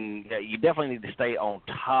yeah, I mean, you definitely need to stay on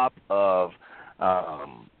top of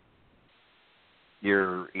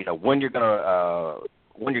your, when you're gonna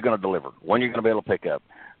deliver, when you're gonna be able to pick up,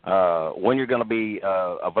 when you're going to be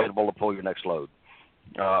available to pull your next load,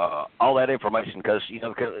 all that information, because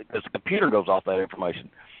the computer goes off that information,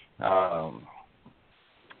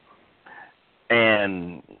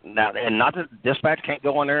 and not that dispatch can't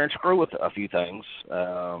go in there and screw with a few things,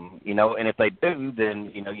 and if they do, then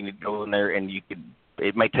you need to go in there and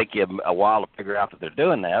it may take you a while to figure out that they're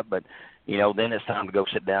doing that, but then it's time to go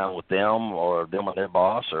sit down with them or them and their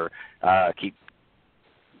boss, or keep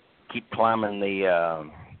climbing the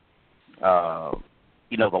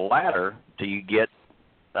the ladder till you get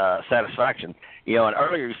satisfaction. And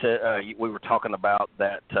earlier you said we were talking about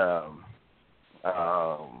that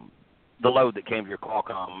the load that came to your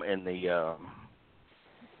Qualcomm in the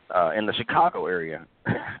Chicago area.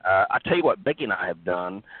 I tell you what, Becky and I have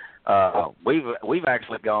done. We've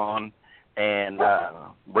actually gone and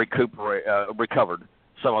recovered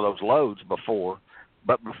some of those loads before.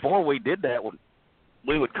 But before we did that,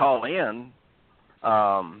 we would call in.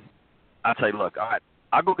 I'd say, look, all right,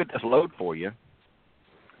 I'll go get this load for you,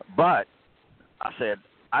 but I said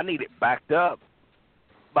I need it backed up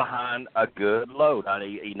behind a good load. I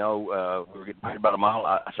need, we were getting paid about a mile.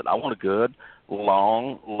 I said I want a good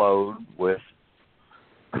long load with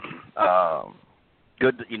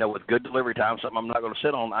good, with good delivery time, something I'm not going to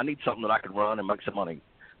sit on. I need something that I can run and make some money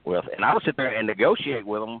with, and I would sit there and negotiate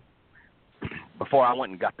with them before I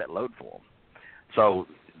went and got that load for them. So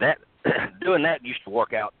that. Doing that used to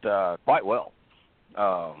work out quite well.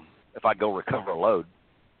 If I go recover a load,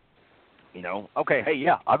 okay, hey,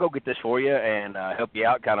 yeah, I'll go get this for you and help you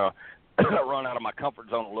out, kind of run out of my comfort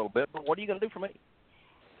zone a little bit. But what are you going to do for me?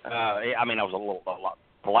 I mean, I was a lot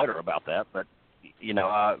politer about that, but can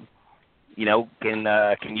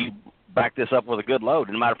you back this up with a good load?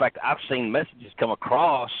 And as a matter of fact, I've seen messages come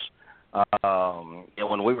across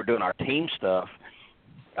when we were doing our team stuff.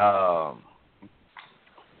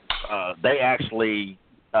 They actually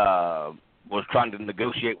was trying to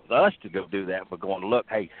negotiate with us to go do that, but going, look,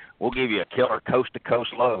 hey, we'll give you a killer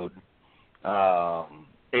coast-to-coast load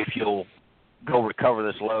if you'll go recover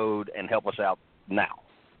this load and help us out now.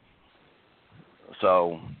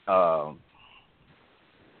 So, and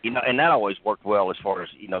that always worked well as far as,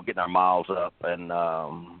 getting our miles up and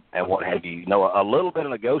what have you. A little bit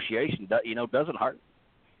of negotiation, doesn't hurt.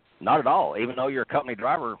 Not at all. Even though you're a company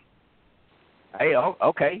driver, hey,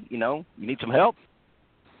 okay, you need some help?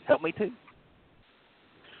 Help me too.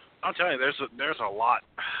 I'll tell you, there's a lot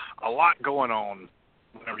going on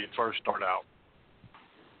whenever you first start out.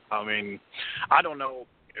 I mean, I don't know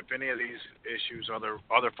if any of these issues other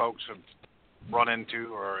folks have run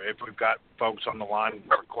into, or if we've got folks on the line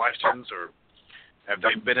for questions, or have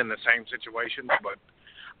they been in the same situation. But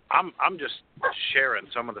I'm just sharing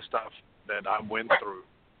some of the stuff that I went through.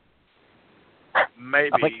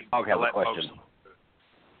 Maybe I think I'll have a question.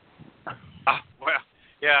 Well,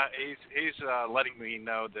 yeah, he's letting me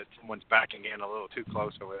know that someone's backing in a little too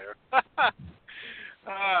close over there.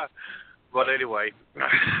 But anyway,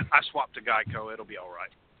 I swapped to Geico. It'll be all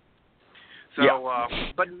right. So, yeah.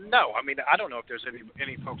 But no, I mean, I don't know if there's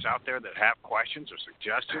any folks out there that have questions or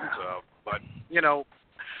suggestions. But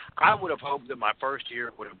I would have hoped that my first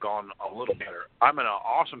year would have gone a little better. I'm in an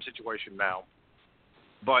awesome situation now,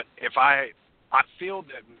 but if I feel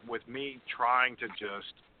that with me trying to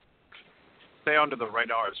just stay under the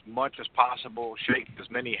radar as much as possible, shake as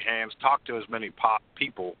many hands, talk to as many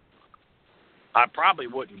people, I probably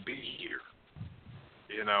wouldn't be here,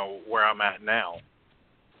 where I'm at now.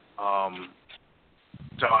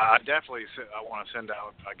 So I definitely want to send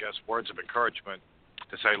out, I guess, words of encouragement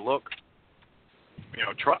to say, look,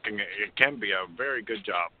 trucking, it can be a very good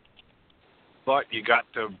job, but you got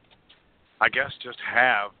to, I guess, just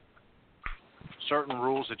have certain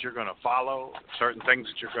rules that you're going to follow, certain things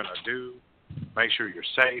that you're going to do. Make sure you're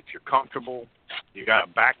safe, you're comfortable. You got a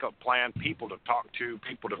backup plan, people to talk to,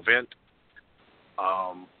 people to vent.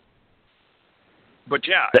 But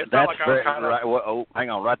yeah, it felt like I was kind of... Right. Well,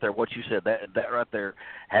 hang on, right there. What you said, that right there,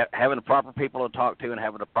 having the proper people to talk to and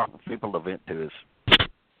having the proper people to vent to is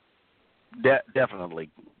definitely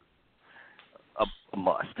a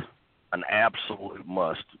must, an absolute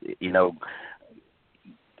must.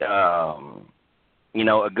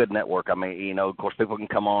 A good network. I mean, of course, people can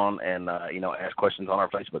come on and ask questions on our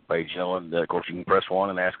Facebook page. And of course, you can press 1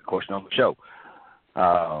 and ask a question on the show.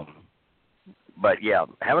 But yeah,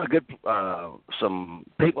 having a good some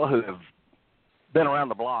people who have been around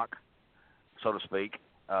the block, so to speak.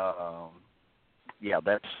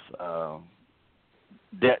 That's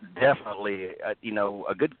definitely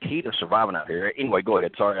a good key to surviving out here. Anyway, go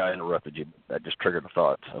ahead. Sorry, I interrupted you. That just triggered a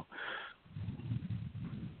thought. So.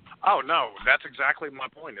 Oh no, that's exactly my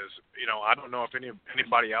point. Is I don't know if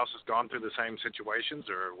anybody else has gone through the same situations,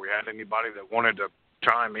 or we had anybody that wanted to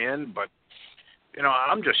chime in, but.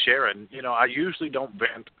 I'm just sharing. I usually don't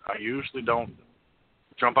vent. I usually don't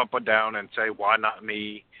jump up and down and say, why not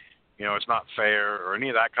me? It's not fair or any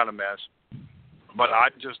of that kind of mess. But I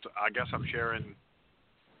guess I'm sharing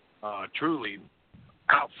truly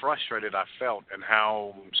how frustrated I felt and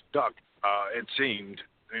how stuck it seemed.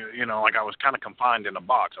 Like I was kind of confined in a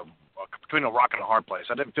box between a rock and a hard place.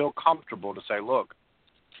 I didn't feel comfortable to say, look,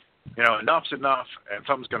 enough's enough and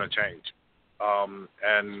something's going to change.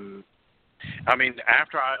 And I mean,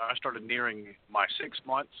 after I started nearing my 6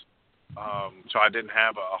 months, so I didn't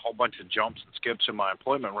have a whole bunch of jumps and skips in my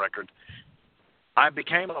employment record, I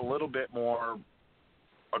became a little bit more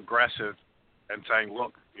aggressive and saying,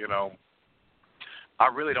 look, I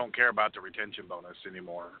really don't care about the retention bonus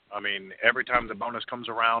anymore. I mean, every time the bonus comes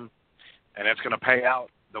around and it's going to pay out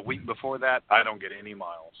the week before that, I don't get any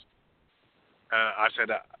miles. I said,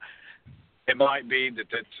 it might be that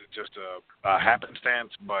that's just a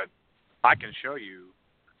happenstance, but I can show you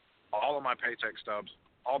all of my paycheck stubs,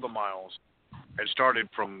 all the miles. It started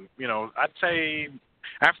from, I'd say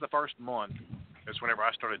after the first month is whenever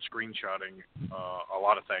I started screenshotting a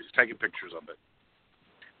lot of things, taking pictures of it.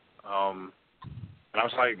 And I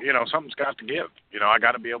was like, something's got to give. I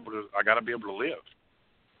got to be able to live.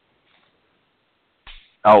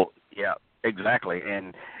 Oh yeah, exactly.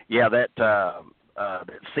 And yeah, that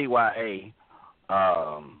CYA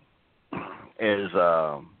is.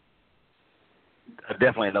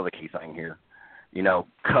 Definitely another key thing here.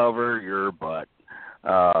 Cover your butt.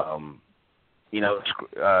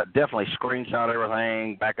 Definitely screenshot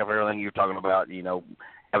everything, back up everything you're talking about.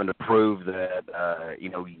 Having to prove that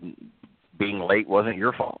being late wasn't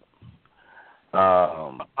your fault.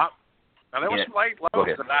 Now there was some late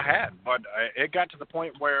loads that I had, but it got to the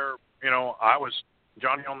point where I was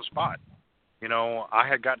Johnny on the spot. I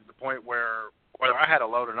had got to the point where whether I had a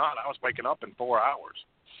load or not, I was waking up in 4 hours.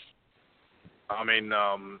 I mean,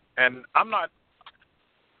 and I'm not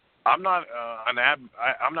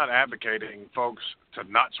advocating folks to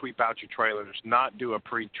not sweep out your trailers, not do a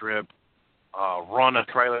pre-trip, run a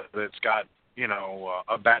trailer that's got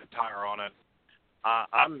a bad tire on it.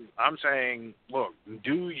 I'm saying, look,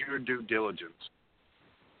 do your due diligence.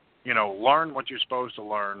 Learn what you're supposed to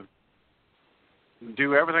learn.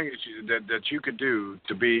 Do everything that you could do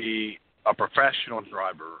to be a professional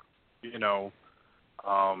driver.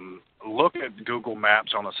 Look at Google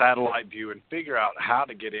Maps on a satellite view and figure out how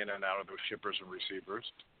to get in and out of those shippers and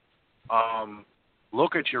receivers.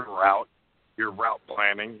 Look at your route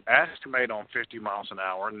planning. Estimate on 50 miles an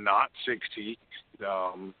hour, not 60.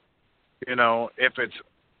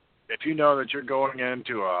 If you know that you're going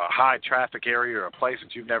into a high traffic area or a place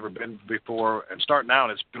that you've never been before, and starting out,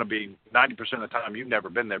 it's going to be 90% of the time you've never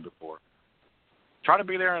been there before. Try to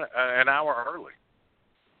be there an hour early.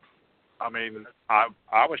 I mean, I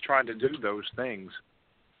was trying to do those things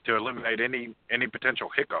to eliminate any potential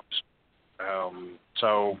hiccups.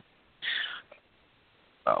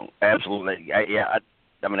 Absolutely. I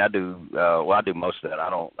do. I do most of that. I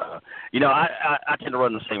don't. I tend to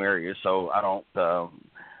run in the same areas, so I don't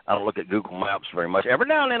look at Google Maps very much. Every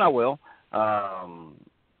now and then I will.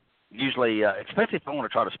 Usually, especially if I want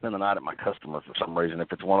to try to spend the night at my customer for some reason.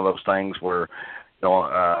 If it's one of those things where,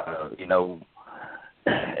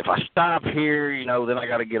 if I stop here, then I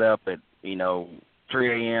got to get up at 3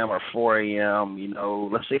 a.m. or 4 a.m.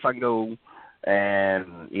 Let's see if I can go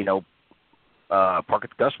and park at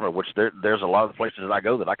the customer, which there's a lot of places that I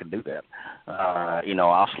go that I can do that.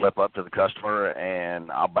 I'll slip up to the customer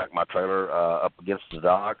and I'll back my trailer up against the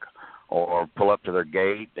dock, or pull up to their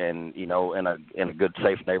gate, and in a good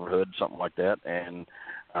safe neighborhood, something like that, and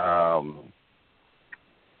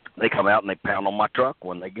they come out and they pound on my truck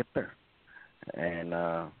when they get there, and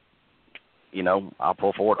I'll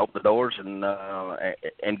pull forward, open the doors, and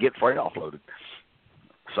get freight offloaded.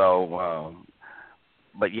 So,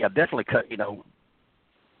 but yeah, definitely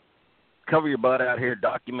cover your butt out here,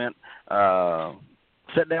 document,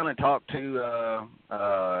 sit down and talk to,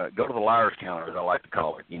 go to the liar's counter, as I like to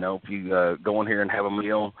call it. If you go in here and have a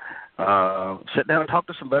meal, sit down and talk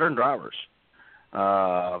to some veteran drivers.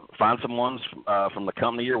 Find some ones from the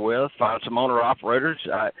company you're with, find some owner-operators,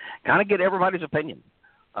 kind of get everybody's opinion.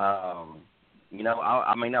 I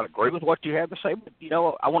may not agree with what you have to say, but,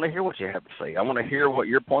 I want to hear what you have to say. I want to hear what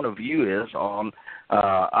your point of view is on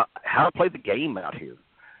how to play the game out here.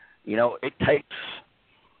 It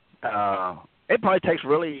probably takes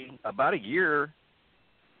really about a year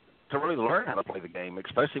to really learn how to play the game,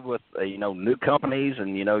 especially with, new companies,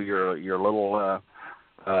 and, you're a little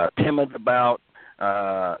timid about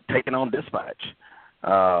taking on dispatch.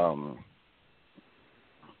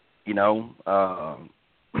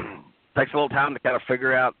 Takes a little time to kind of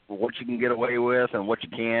figure out what you can get away with and what you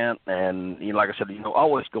can't. And, like I said,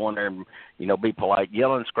 always go in there and, be polite.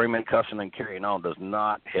 Yelling, screaming, cussing, and carrying on does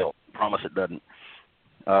not help. Promise it doesn't.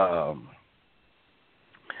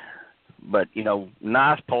 But,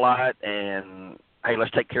 nice, polite, and, hey,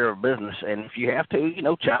 let's take care of business. And if you have to,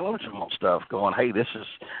 challenge them on stuff, going, hey, this is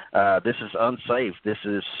unsafe. This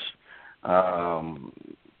is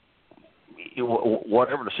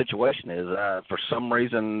whatever the situation is. For some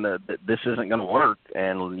reason, this isn't going to work,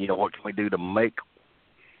 and, what can we do to make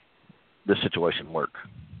the situation work?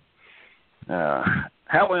 How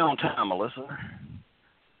are we on time, Melissa?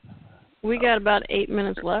 We got about 8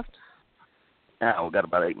 minutes left. We've got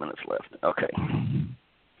about 8 minutes left. Okay.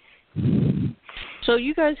 So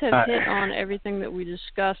you guys have hit on everything that we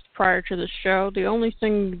discussed prior to the show. The only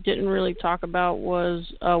thing we didn't really talk about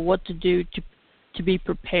was what to do to be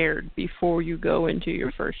prepared before you go into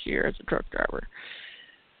your first year as a truck driver.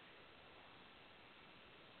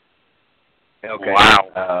 Okay.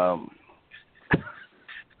 Wow.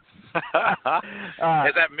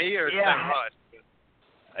 Is that me or is that Russ?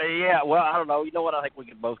 Yeah, well, I don't know. You know what? I think we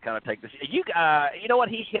can both kind of take this. You know what?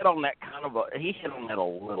 He hit on that a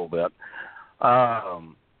little bit.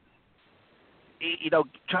 Trying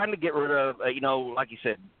to get rid of, like you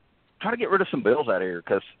said, trying to get rid of some bills out here,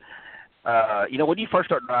 because, when you first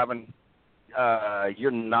start driving,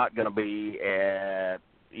 you're not going to be at,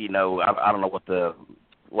 I don't know what the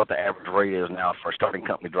average rate is now for a starting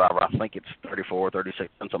company driver. I think it's 34, 36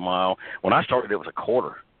 cents a mile. When I started, it was a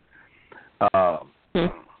quarter.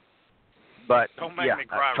 But don't make me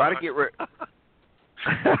cry, try to get rid.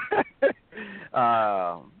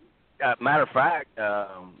 Matter of fact,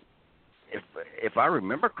 if I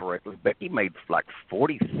remember correctly, Becky made like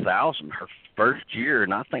 $40,000 her first year,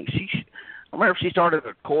 and I think I remember if she started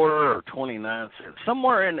at a quarter or 29 cents,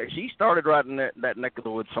 somewhere in there. She started right in that neck of the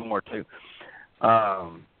woods somewhere too.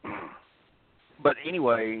 But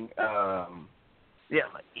anyway,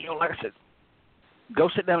 like I said, go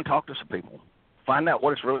sit down and talk to some people. Find out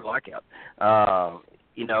what it's really like out.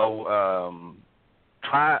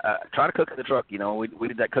 Try to cook in the truck. We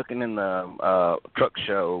did that cooking in the truck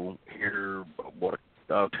show here, 2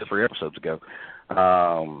 or 3 episodes ago.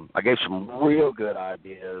 I gave some real good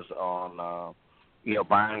ideas on,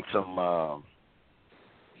 buying some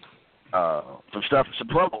stuff, some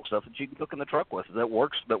 12-volt stuff that you can cook in the truck with that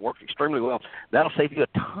works extremely well. That'll save you a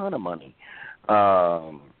ton of money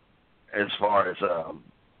as far as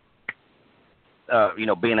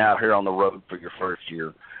being out here on the road for your first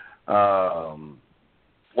year.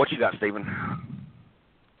 What you got, Stephen?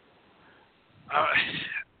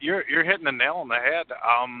 You're hitting the nail on the head.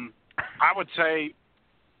 I would say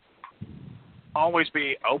always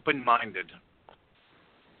be open-minded.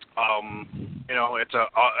 It's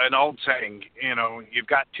an old saying. You've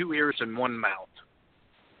got 2 ears and 1 mouth.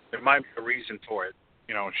 There might be a reason for it.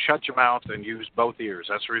 Shut your mouth and use both ears.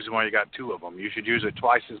 That's the reason why you got 2 of them. You should use it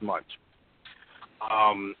twice as much.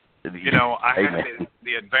 I had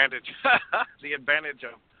the advantage,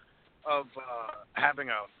 of having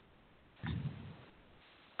a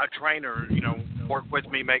trainer, work with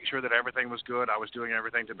me, make sure that everything was good. I was doing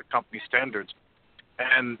everything to the company standards,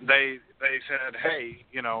 and they said, hey,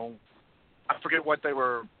 I forget what they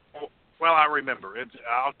were. Well, I remember it.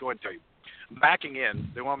 I'll go ahead and tell you. Backing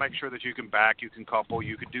in, they want to make sure that you can back, you can couple,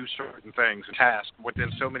 you can do certain things and tasks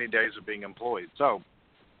within so many days of being employed. So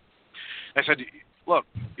I said, look,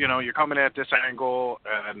 you're coming at this angle,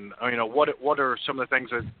 and what are some of the things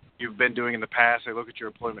that you've been doing in the past? They look at your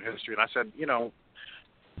employment history, and I said,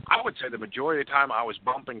 I would say the majority of the time I was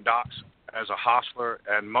bumping docks as a hostler,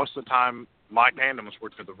 and most of the time my tandems were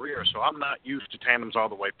to the rear, so I'm not used to tandems all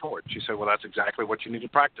the way forward. She said, well, that's exactly what you need to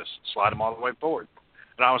practice. Slide them all the way forward.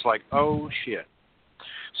 And I was like, oh, shit.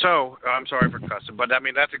 So I'm sorry for cussing, but,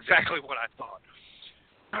 that's exactly what I thought.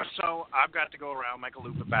 So I've got to go around, make a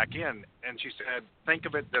loop and back in. And she said, think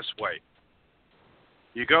of it this way.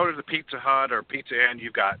 You go to the Pizza Hut or Pizza Inn,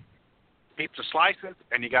 you've got pizza slices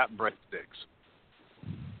and you got breadsticks.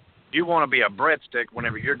 You want to be a breadstick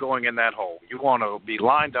whenever you're going in that hole. You want to be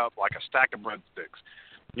lined up like a stack of breadsticks.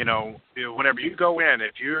 Whenever you go in,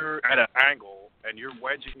 if you're at an angle and you're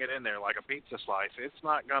wedging it in there like a pizza slice, it's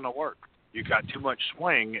not going to work. You got too much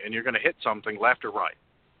swing and you're going to hit something left or right.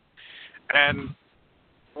 And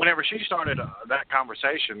whenever she started that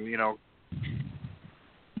conversation,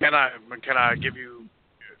 can I give you?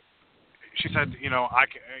 She said, I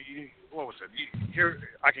can. What was it? Here,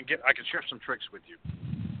 I can share some tricks with you.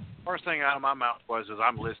 First thing out of my mouth was,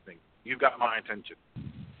 I'm listening. You've got my attention.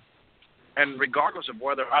 And regardless of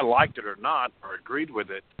whether I liked it or not, or agreed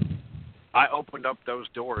with it, I opened up those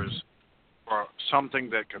doors for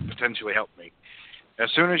something that could potentially help me.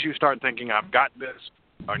 As soon as you start thinking, I've got this,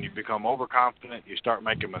 and you become overconfident, you start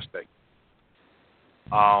making mistakes.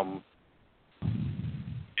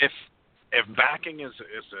 If backing is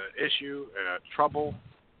an issue, trouble,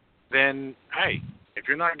 then, hey, if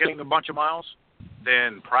you're not getting a bunch of miles,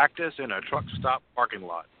 then practice in a truck stop parking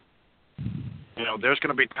lot. There's going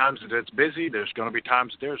to be times that it's busy. There's going to be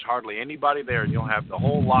times that there's hardly anybody there, and you'll have the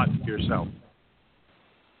whole lot to yourself.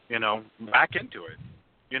 Back into it.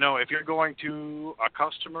 If you're going to a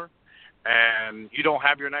customer and you don't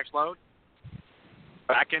have your next load,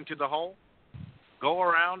 back into the hole, go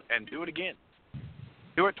around and do it again.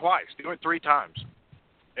 Do it twice. Do it 3 times.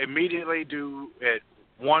 Immediately do it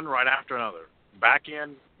one right after another. Back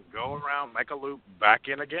in, go around, make a loop, back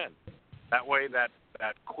in again. That way that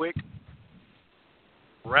quick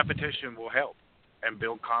repetition will help and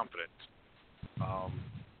build confidence.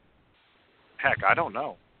 Heck, I don't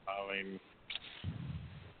know.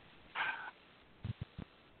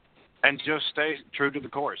 And just stay true to the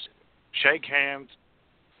course. Shake hands.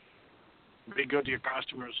 Be good to your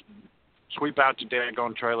customers. Sweep out your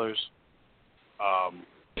daggone trailers.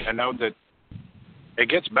 And know that it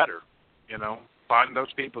gets better. Find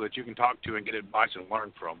those people that you can talk to and get advice and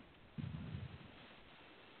learn from.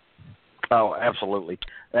 Oh, absolutely.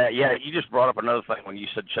 Yeah, you just brought up another thing when you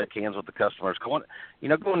said shake hands with the customers. Go in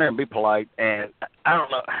there and be polite. And I don't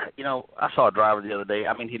know, I saw a driver the other day.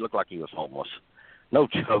 He looked like he was homeless. No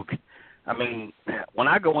joke. When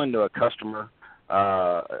I go into a customer,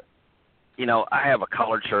 I have a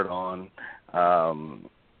collared shirt on. I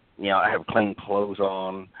have clean clothes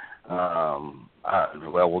on.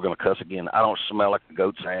 We're going to cuss again. I don't smell like a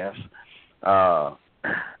goat's ass.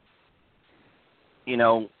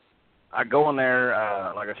 I go in there,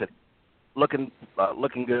 like I said, looking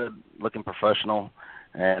good, looking professional,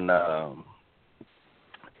 and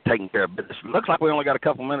taking care of business. Looks like we only got a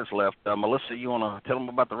couple minutes left. Melissa, you want to tell them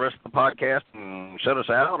about the rest of the podcast and shut us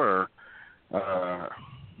out, or?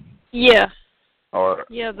 Yeah. Or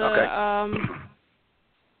yeah. Okay.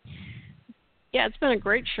 Yeah, it's been a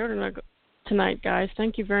great show tonight, guys.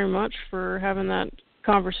 Thank you very much for having that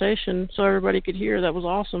conversation so everybody could hear. That was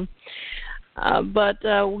awesome. But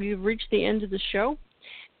we've reached the end of the show,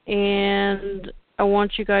 and I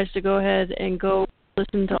want you guys to go ahead and go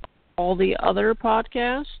listen to all the other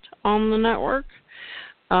podcasts on the network.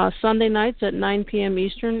 Sunday nights at 9 p.m.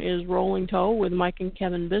 Eastern is Rolling Toe with Mike and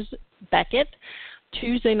Kevin Beckett.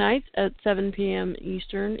 Tuesday nights at 7 p.m.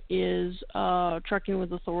 Eastern is Trucking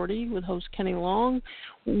with Authority with host Kenny Long.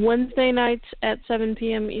 Wednesday nights at 7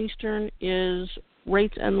 p.m. Eastern is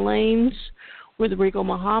Rates and Lanes with Rico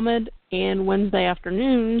Muhammad. And Wednesday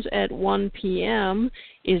afternoons at 1 p.m.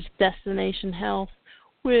 is Destination Health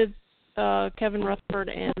with Kevin Rutherford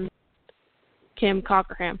and Kim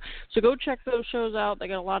Cockerham. So go check those shows out. They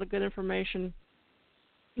got a lot of good information,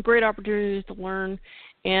 great opportunities to learn,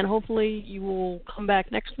 and hopefully you will come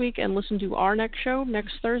back next week and listen to our next show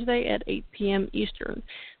next Thursday at 8 p.m. Eastern.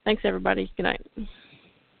 Thanks, everybody. Good night.